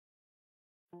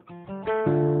Yeah.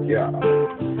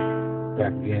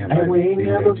 Back again. And we ain't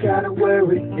never gotta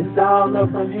worry, it's all up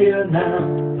from here now.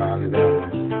 Finally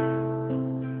done.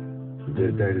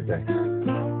 Good day today.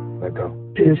 Let go.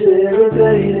 Picture every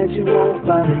day that you won't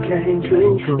find it came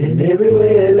true. And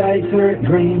everywhere lights turn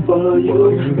green for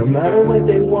you. No matter what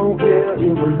they want, yeah,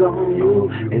 it was on you.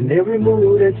 And every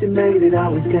move that you made, it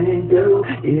always came through.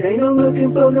 It ain't no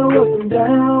looking for no up and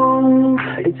down.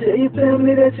 Hey, tell your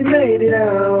family that you made it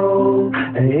out.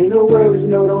 And ain't no worries,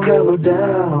 no, don't ever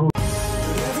down.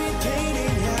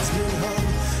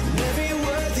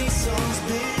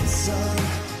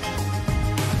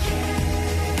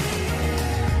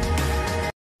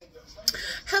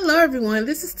 Hello everyone,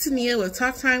 this is Tania with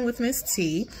Talk Time with Miss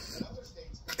T,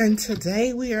 and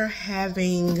today we are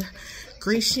having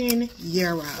Grecian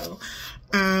Gyro.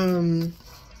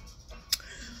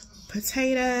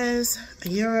 Potatoes, a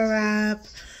Gyro wrap.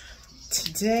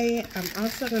 Today I'm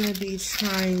also going to be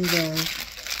trying the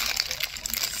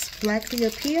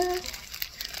splacklapia,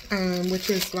 which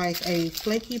is like a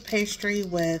flaky pastry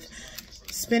with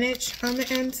spinach on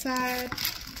the inside,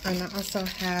 and I also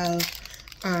have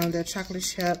the chocolate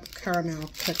chip caramel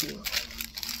cookie.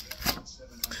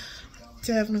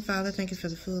 Dear Heavenly Father, thank you for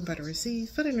the food I'm about to receive,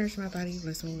 for the nourishment my body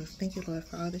bless me with. Thank you, Lord,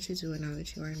 for all that you do and all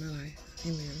that you are in my life.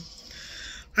 Amen.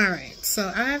 Alright,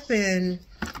 so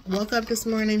woke up this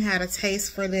morning, had a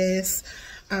taste for this.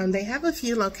 They have a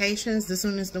few locations. This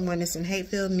one is the one that's in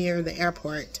Hatfield near the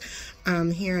airport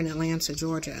here in Atlanta,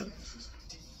 Georgia.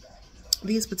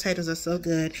 These potatoes are so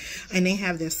good, and they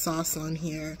have this sauce on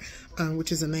here,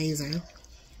 which is amazing.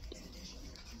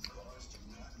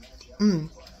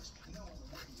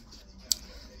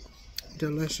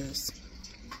 Delicious.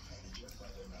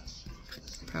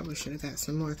 Probably should have got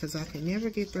some more because I can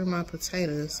never get through my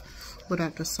potatoes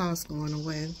without the sauce going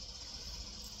away.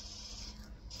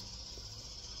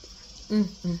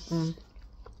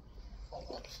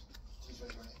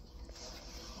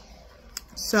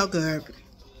 So good.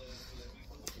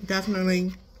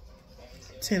 Definitely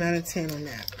 10 out of 10 on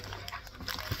that.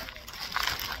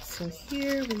 So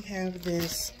here we have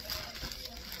this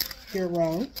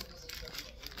gyro,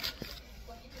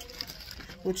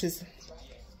 which is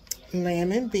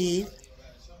lamb and beef.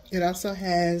 It also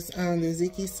has the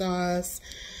tzatziki sauce,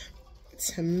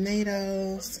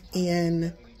 tomatoes,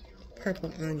 and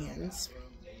purple onions.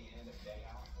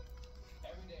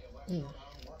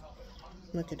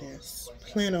 Look at this.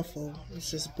 Plentiful.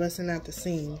 It's just busting out the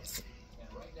seams.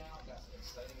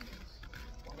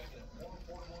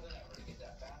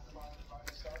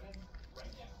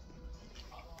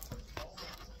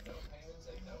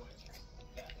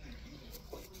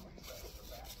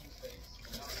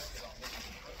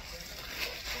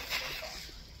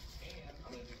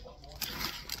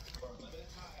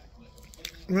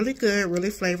 Really good, really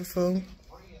flavorful.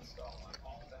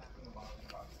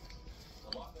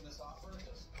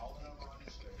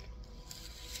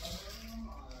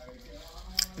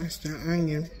 That's the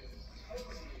onion.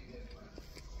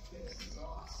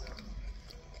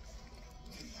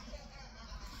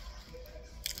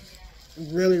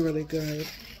 Really, really good.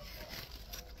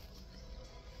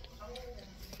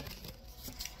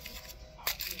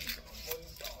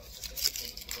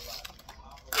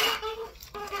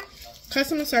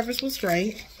 Customer service was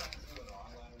great.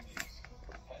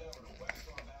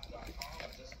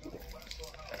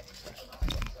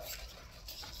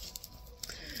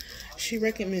 She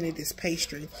recommended this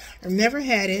pastry. I've never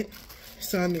had it,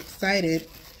 so I'm excited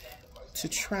to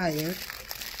try it.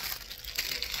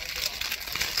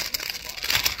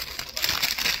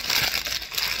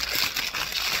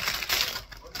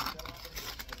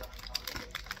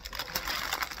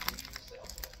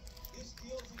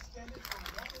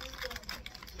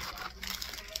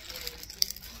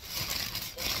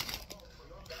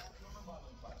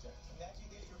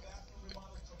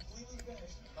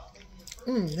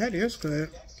 That is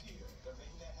good.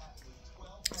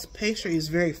 This pastry is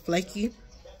very flaky.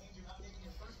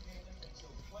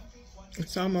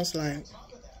 It's almost like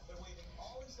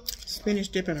spinach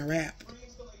dip in a wrap.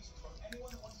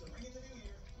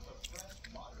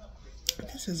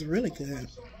 This is really good.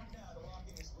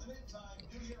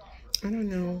 I don't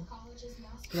know.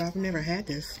 Well, I've never had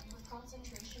this.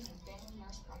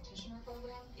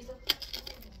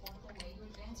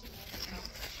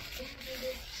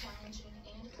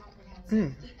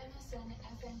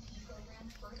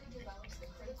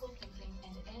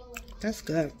 That's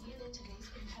good.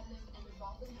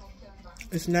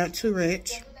 It's not too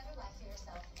rich.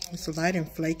 It's light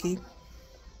and flaky.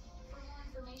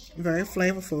 Very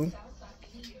flavorful.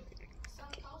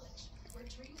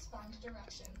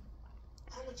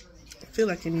 feel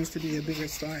like it needs to be a bigger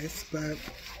slice, but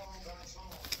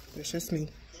it's just me.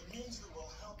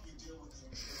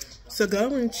 So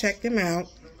go and check them out.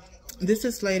 This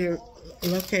is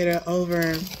located over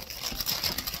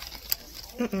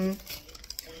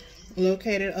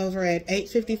at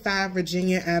 855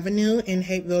 Virginia Avenue in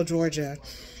Hapeville, Georgia.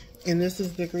 And this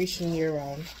is the Grecian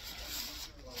Gyro.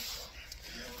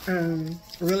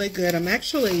 Really good. I'm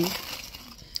actually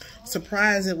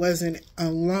surprised it wasn't a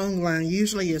long line.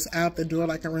 Usually it's out the door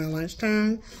like around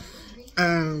lunchtime.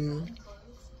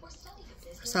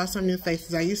 Saw some new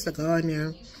faces. I used to go in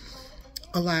there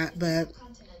a lot, but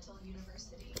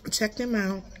check them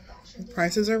out.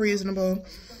 Prices are reasonable.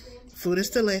 Food is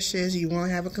delicious. You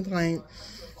won't have a complaint.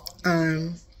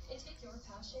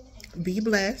 Be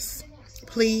blessed.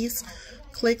 Please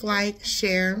click like,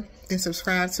 share, and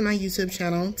subscribe to my YouTube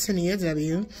channel, Tania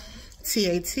W.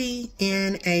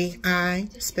 TATNAI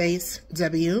space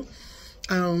W.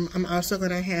 I'm also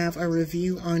going to have a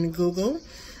review on Google.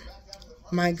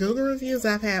 My Google reviews,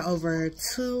 I've had over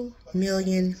 2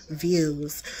 million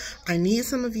views. I need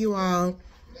some of you all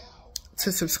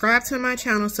to subscribe to my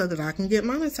channel so that I can get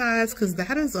monetized, because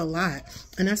that is a lot,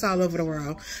 and that's all over the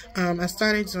world. I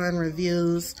started doing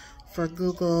reviews for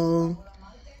Google,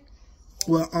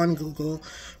 well, on Google,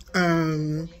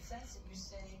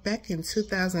 back in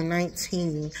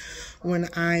 2019 when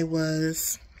I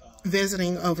was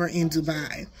visiting over in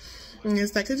Dubai. And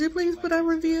it's like, could you please put a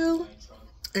review?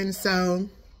 And so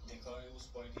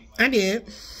I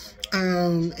did.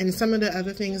 And some of the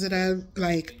other things that I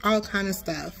like, all kind of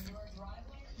stuff.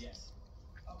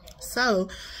 So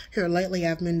here lately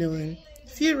I've been doing a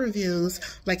few reviews,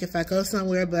 like if I go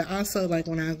somewhere, but also like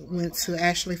when I went to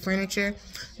Ashley Furniture,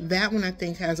 that one I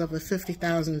think has over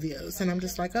 50,000 views. And I'm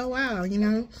just like, oh wow, you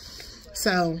know.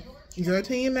 So your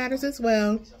opinion matters as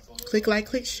well. Click like,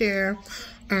 click share.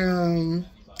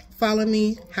 Follow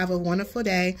me. Have a wonderful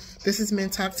day. This has been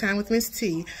Talk Time with Miss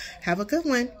T. Have a good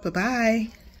one. Bye-bye.